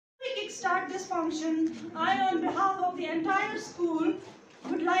start this function, I, on behalf of the entire school,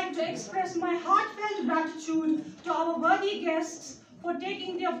 would like to express my heartfelt gratitude to our worthy guests for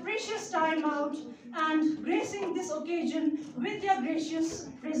taking their precious time out and gracing this occasion with their gracious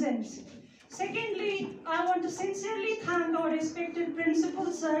presence. Secondly, I want to sincerely thank our respected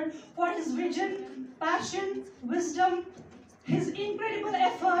principal sir for his vision, passion, wisdom, his incredible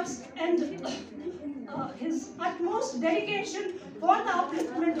efforts and his utmost dedication for the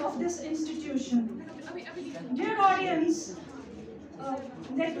upliftment of this institution. Dear audience,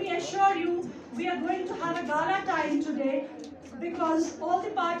 let me assure you, we are going to have a gala time today because all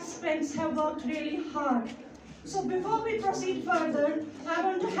the participants have worked really hard. So before we proceed further, I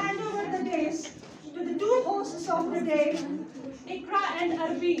want to hand over the days to the two hosts of the day, Ikra and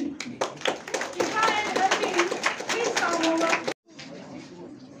Arvind. Ikra and Arvind, please come over.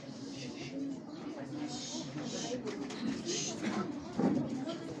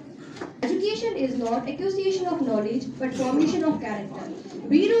 Education is not acquisition of knowledge, but formation of character.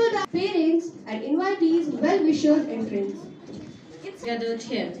 We know that parents and invitees, well-wishers, entrance. It's gathered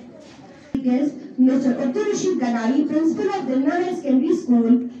here. Guest, Mr. Uttarashib Ganai, Principal of Dilna Secondary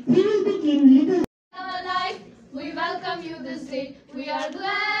School. He will begin little. Our life, we welcome you this day. We are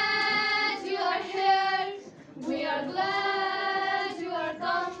glad you are here. We are glad you are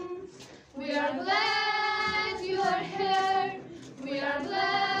come. We are glad you are here. We are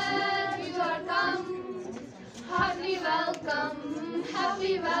glad you are come. Heartily welcome,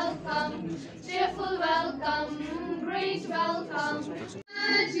 happy welcome, cheerful welcome, great welcome.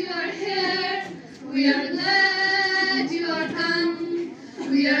 Glad you are here. We are glad you are come.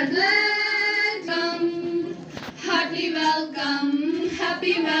 We are glad come. Heartily welcome,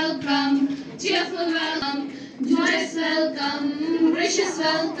 happy welcome, cheerful welcome, joyous welcome, gracious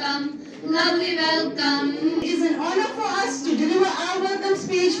welcome, lovely welcome. It is an honor for us to deliver our welcome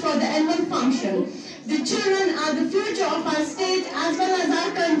speech for the annual function. The children are the future of our state as well as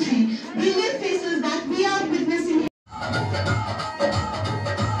our country. Brilliant faces that we are witnessing.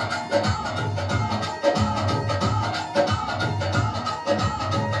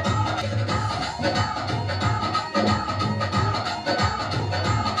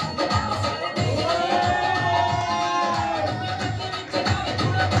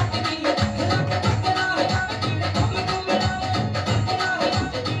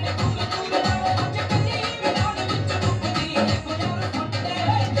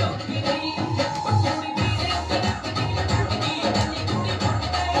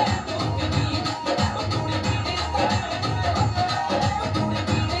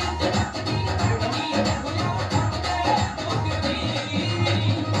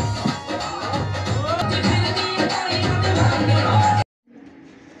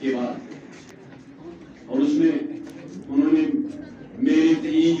 और उसमें उन्होंने मेरे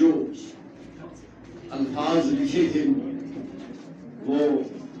लिए जो अल्फाज लिखे थे वो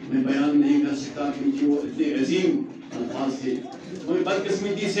मैं बयान नहीं कर सकता क्योंकि वो इतने अजीम अल्फाज थे। तो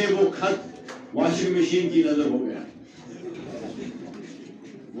बदकिस्मती से वो खत वॉशिंग मशीन की नजर हो गया,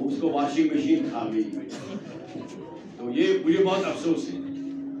 वो उसको वॉशिंग मशीन खा गई। तो ये मुझे बहुत अफसोस है।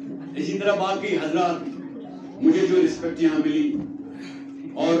 इसी तरह बाकी हजरात, मुझे जो रिस्पेक्ट यहाँ मिली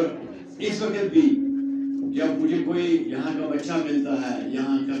और इस वक्त भी जब मुझे कोई यहाँ का बच्चा मिलता है,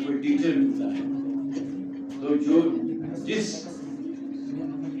 यहाँ का कोई टीचर मिलता है, तो जो जिस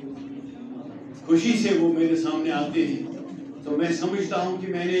खुशी से वो मेरे सामने आते हैं, तो मैं समझता हूँ कि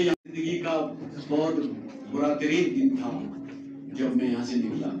मैंने जिंदगी का बहुत बुरा तरीन दिन था जब मैं यहाँ से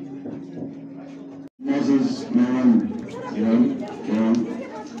निकला। Moses, Ma'am,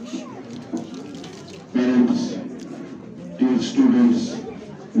 parents, dear students,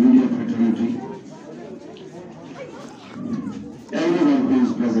 media fraternity, everyone who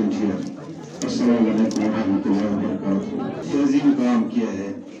is present here. Assalamu alaikum wa rahmatullahi wa barakatuh। ये अजीम काम किया है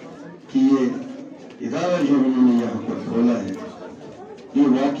कि ये इदारा जो उन्होंने यहाँ पर खोला है, ये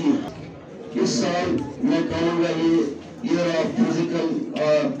वाकई इस साल मैं कहूँगा ये ईयर ऑफ फिजिकल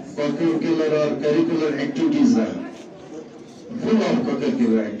और करिकुलर और करिकुलर एक्टिविटीज रहा, फुल ऑफ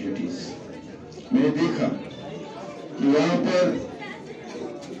करिकुलर एक्टिविटीज। मैंने देखा कि यहाँ पर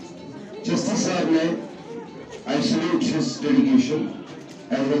जस्टिस साहब ने, I salute his dedication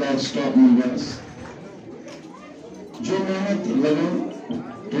as well as staff members, जो मेहनत, लगन,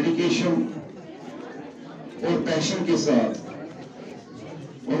 डेडिकेशन और पैशन के साथ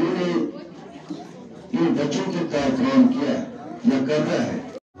उन्होंने इन बच्चों के तहत काम किया या कर रहा है।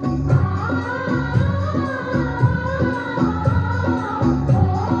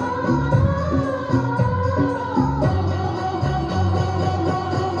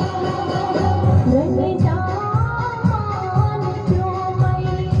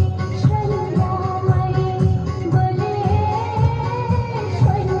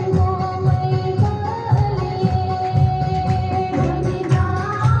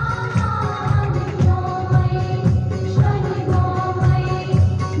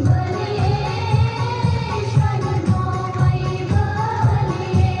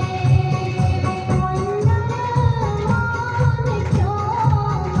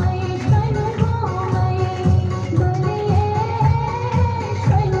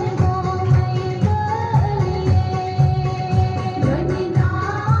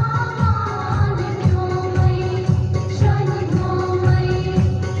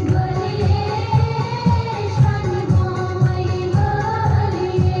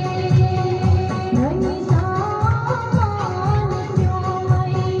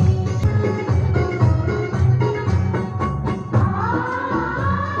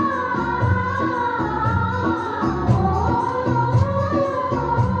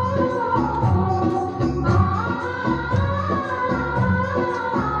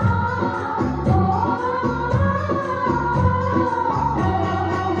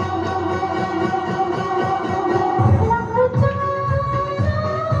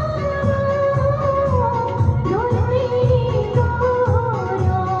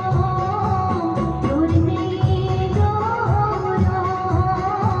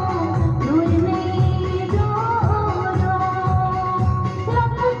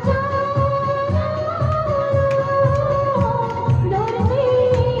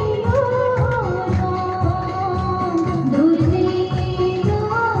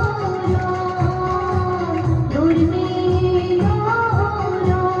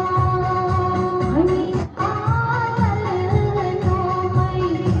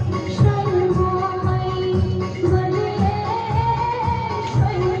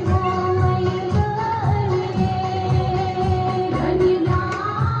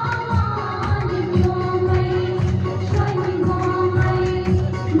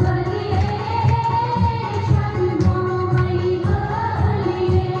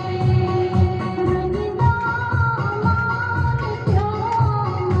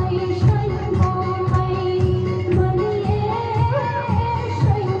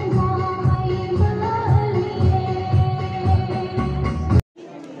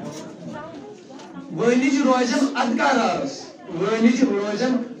 रोजम अदकारस वनिज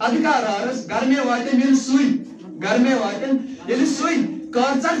रोजम अदकारस घर में वातन यन सुई घर में वातन यदि सुई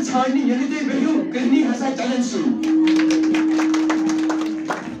कर्जर छाड़नी यदि तुम बेहू करनी हसा चलन सुई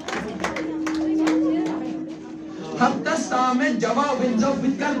हफ्तस तामे जवाब विंजो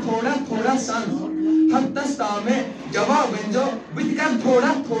बितकर थोड़ा थोड़ा सन हफ्तस तामे जवाब विंजो बितकर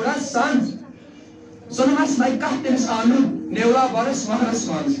थोड़ा थोड़ा सन सुनमस नाइ कहतेस आनु नेवला बारस महरस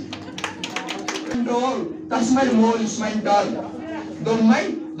मानस कंट्रोल तस्मर मोल स्मैन टाल दोमई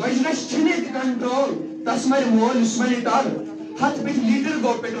दोजनस छिनित कंट्रोल तस्मर मोल स्मैन टाल हथ पिट लीटर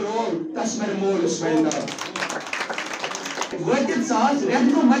गो पेट्रोल तस्मर मोल स्मैन टाल वतित साज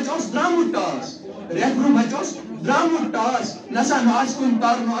रेखनु मचोस ड्रामु टास रेखनु मचोस ड्रामु टास नसा नास कुन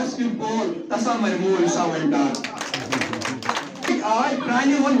तार नास कुन पोल तसा मर मोल सावन टाल आय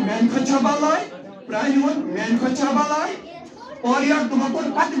प्राणी वन मैन खचा बलाय प्राणी वन मैन खचा बलाय और यार तुमको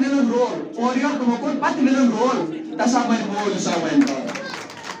पत मिलन रोल और यार तुमको पत मिलन रोल तसा मर मोल सावन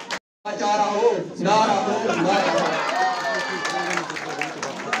टाल चारा हो नारा हो नारा हो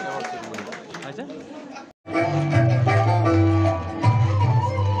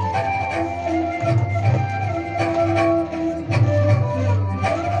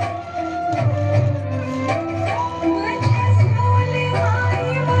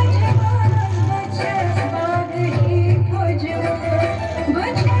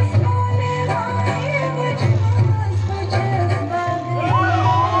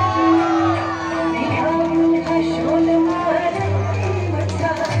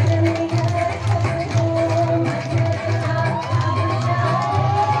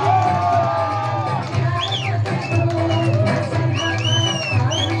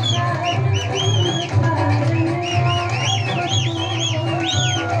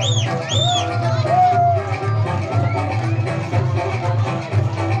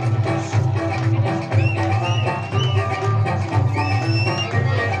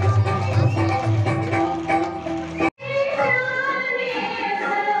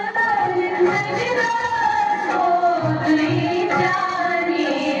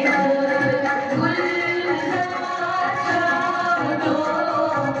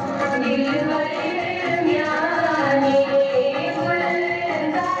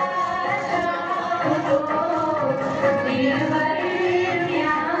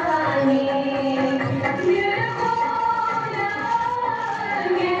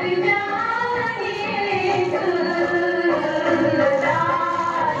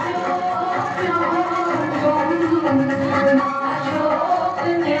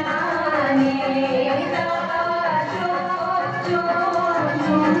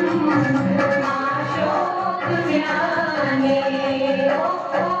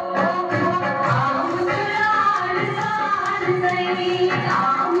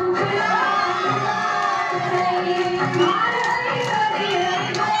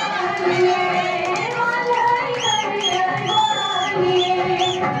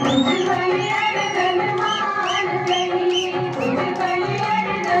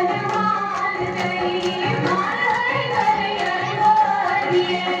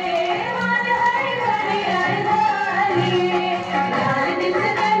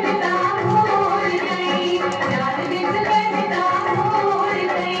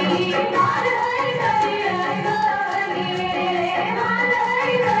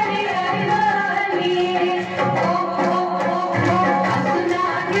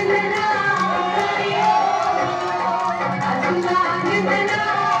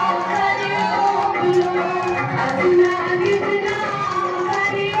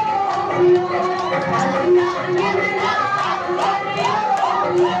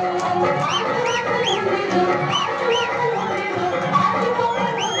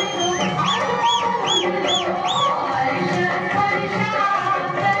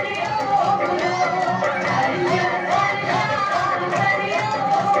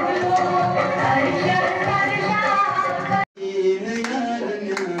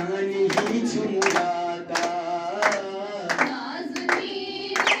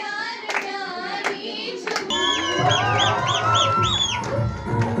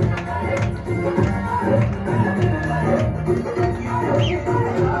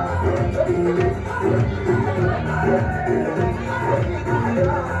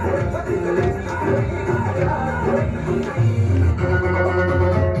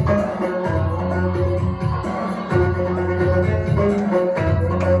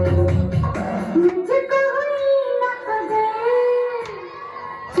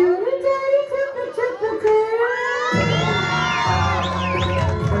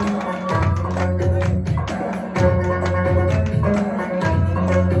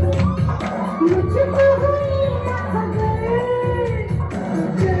मुझको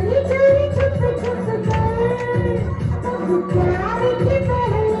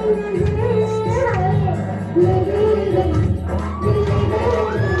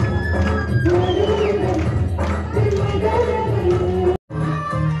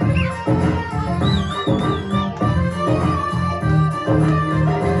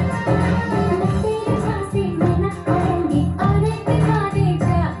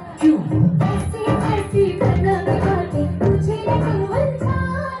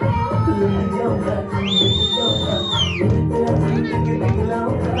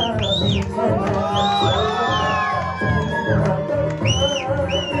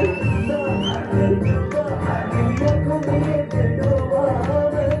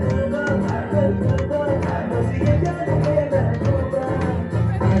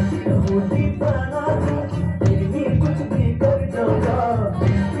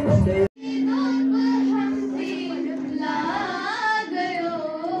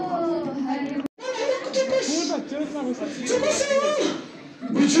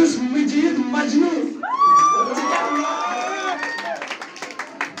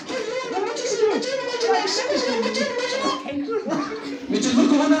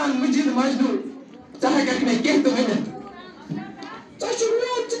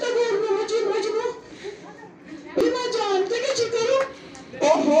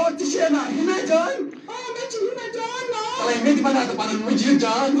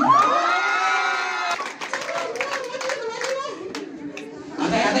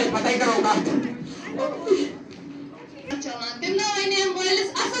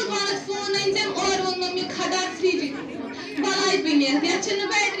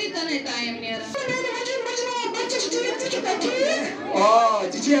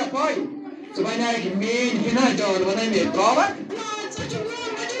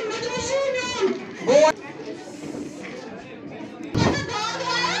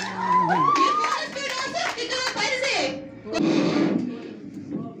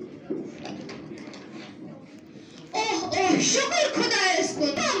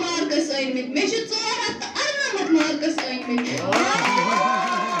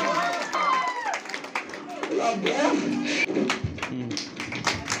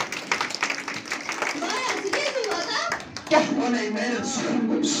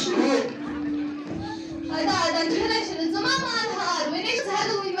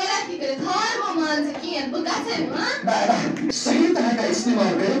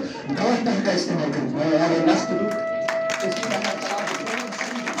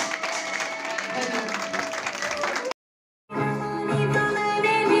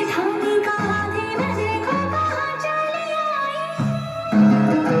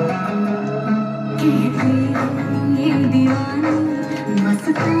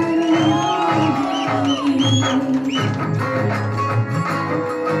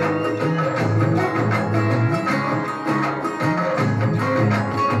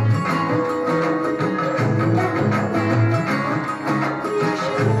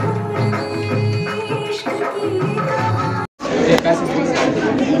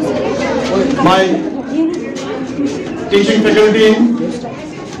My teaching faculty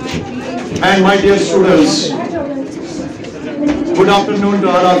and my dear students, good afternoon to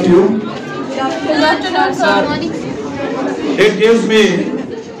all of you. Good afternoon, sir. It gives me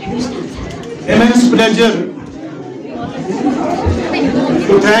immense pleasure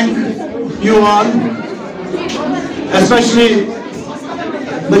to thank you all, especially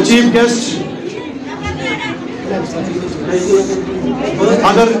the chief guest,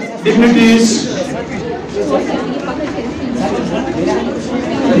 other dignitaries,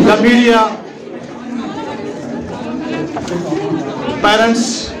 the media,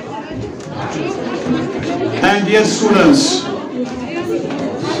 parents, and dear students.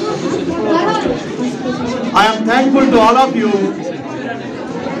 I am thankful to all of you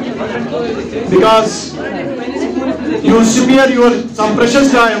because you spare some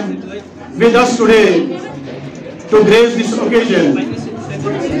precious time with us today to grace this occasion.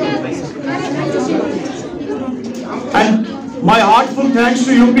 And my heartfelt thanks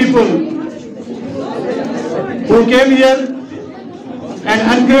to you people who came here and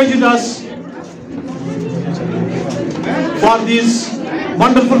encouraged us for this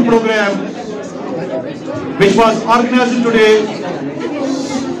wonderful program which was organized today.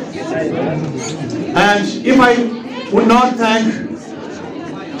 And if I would not thank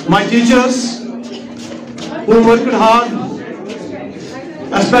my teachers who worked hard,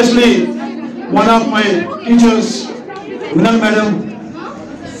 especially one of my teachers, Minal Madam,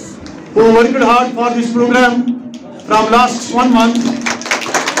 who worked hard for this program from last 1 month.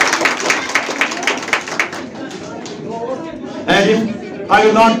 And if I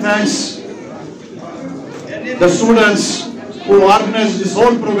will not thank the students who organized this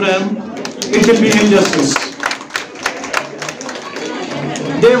whole program, it will be injustice.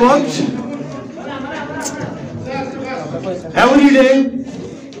 They worked every day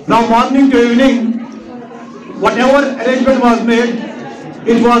from morning to evening. Whatever arrangement was made,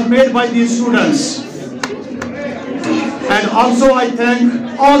 it was made by these students. And also I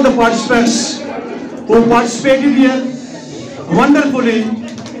thank all the participants who participated here wonderfully.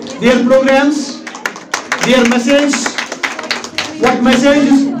 Their programs, their message, what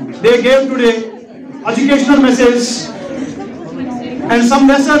messages they gave today, educational message, and some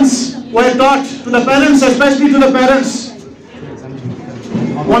lessons were taught to the parents, especially to the parents.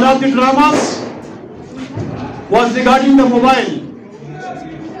 One of the dramas was regarding the mobile.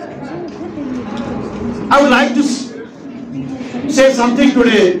 I would like to say something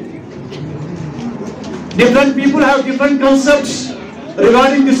today. Different people have different concepts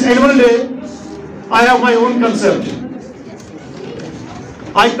regarding this annual day. I have my own concept.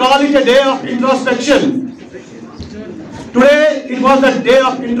 I call it a day of introspection. Today it was the day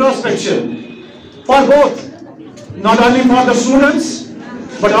of introspection for both, not only for the students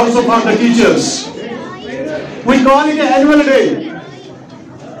but also for the teachers. We call it an annual day.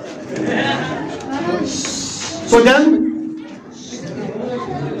 So then,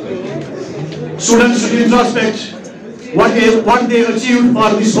 students should introspect what they achieved for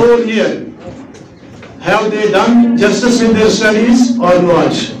this whole year. Have they done justice with their studies or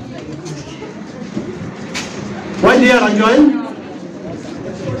not? Why they are enjoying?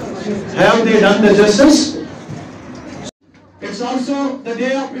 Have they done the justice? It's also the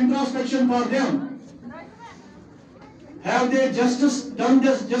day of introspection for them. Have they done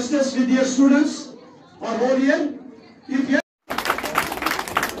justice with their students or whole year? If yes,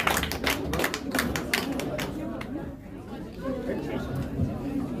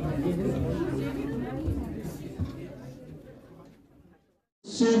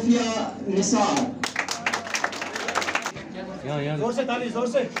 Sophia Nisar. जोर से ताली, जोर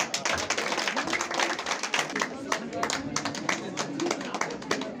से.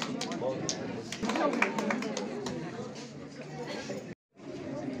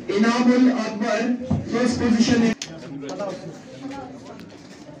 Inamul Akbar, first position in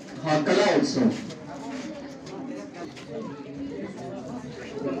Kala also.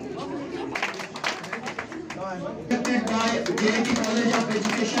 Conducted by JIT College of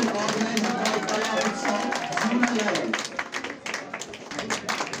Education, organized by Kala also, Zona level.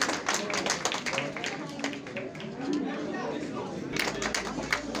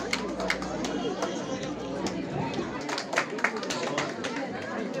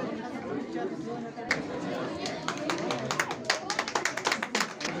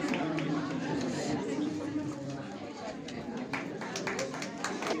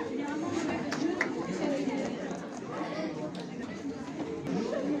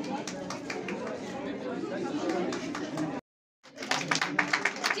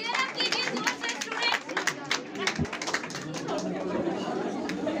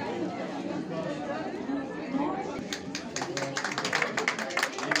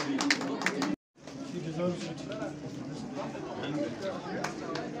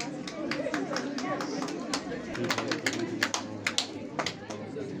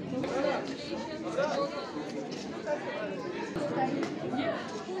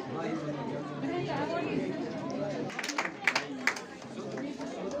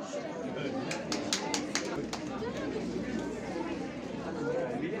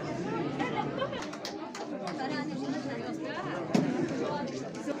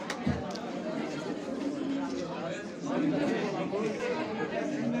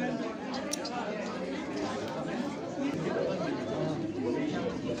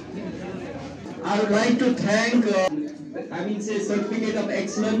 I would like to thank, certificate of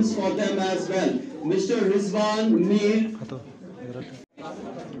excellence for them as well. Mr. Rizwan Mir.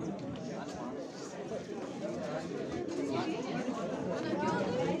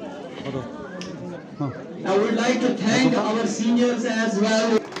 I would like to thank our seniors as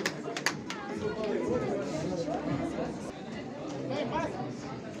well.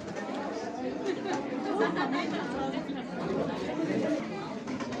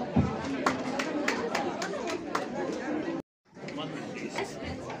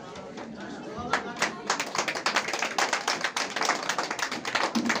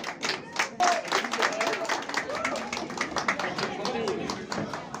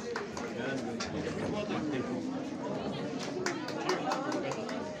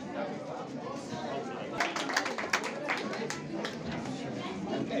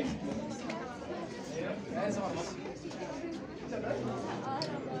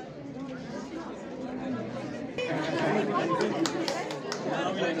 He's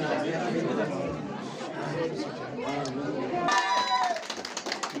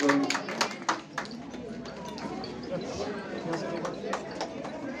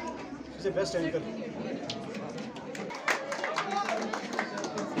the best anchor.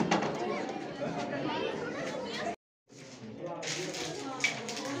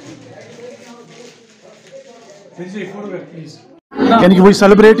 Please. We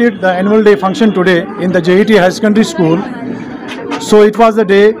celebrated the annual day function today in the JET High Secondary School. So it was the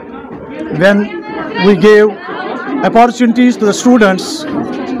day when we gave opportunities to the students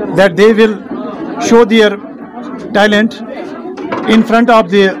that they will show their talent in front of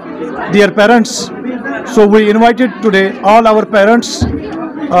their parents. So we invited today all our parents,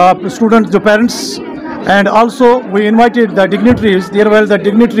 students, the parents, and also we invited the dignitaries. There were the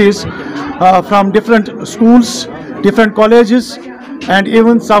dignitaries from different schools, different colleges, and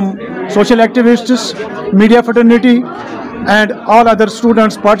even some social activists, media fraternity, and all other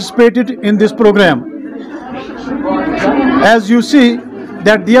students participated in this program. As you see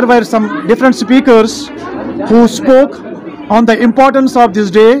that there were some different speakers who spoke on the importance of this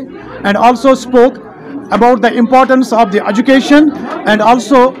day and also spoke about the importance of the education and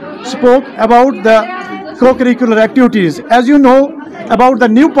also spoke about the co-curricular activities. As you know about the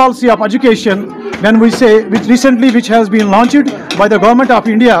new policy of education, when we say which has been launched by the government of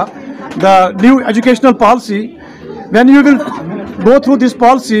India, the new educational policy, when you will go through this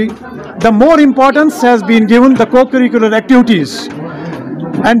policy, the more importance has been given the co-curricular activities.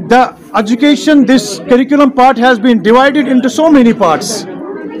 And the education, this curriculum part has been divided into so many parts.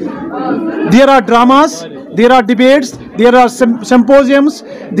 There are dramas, there are debates, there are symposiums,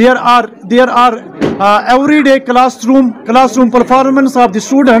 there are everyday classroom performance of the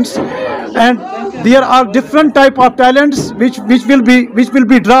students, and there are different type of talents which will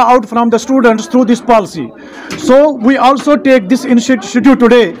be drawn out from the students through this policy. So we also take this initiative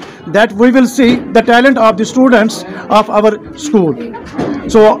today that we will see the talent of the students of our school.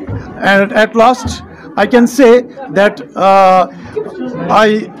 So, and at last I can say that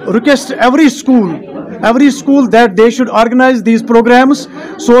I request every school that they should organize these programs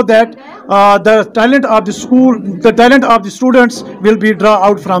so that the talent of the school, the talent of the students will be drawn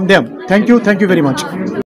out from them. Thank you very much.